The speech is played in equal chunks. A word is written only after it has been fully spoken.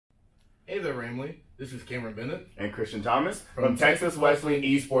Hey there, Ramley. This is Cameron Bennett and Christian Thomas from Texas Wesleyan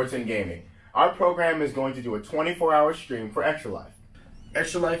Esports and Gaming. Our program is going to do a 24-hour stream for Extra Life.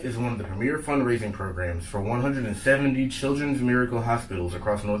 Extra Life is one of the premier fundraising programs for 170 Children's Miracle Hospitals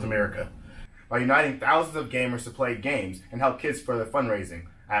across North America. By uniting thousands of gamers to play games and help kids further fundraising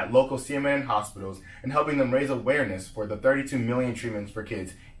at local CMN hospitals and helping them raise awareness for the 32 million treatments for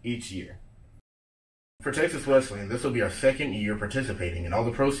kids each year. For Texas Wesleyan, this will be our second year participating, and all the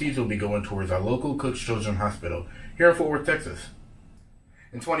proceeds will be going towards our local Cook Children's Hospital here in Fort Worth, Texas.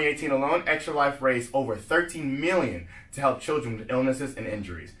 In 2018 alone, Extra Life raised over $13 million to help children with illnesses and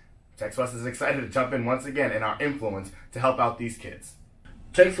injuries. Texas West is excited to jump in once again in our influence to help out these kids.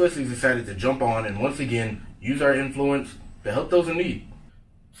 Texas West is excited to jump on and once again use our influence to help those in need.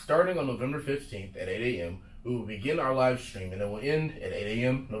 Starting on November 15th at 8 a.m., we will begin our live stream and it will end at 8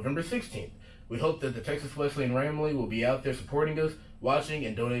 a.m. November 16th. We hope that the Texas Wesleyan Ramley will be out there supporting us, watching,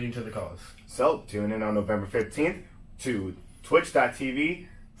 and donating to the cause. So, tune in on November 15th to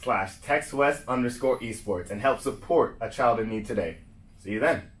twitch.tv/TexWest_esports and help support a child in need today. See you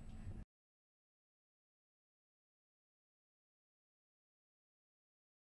then.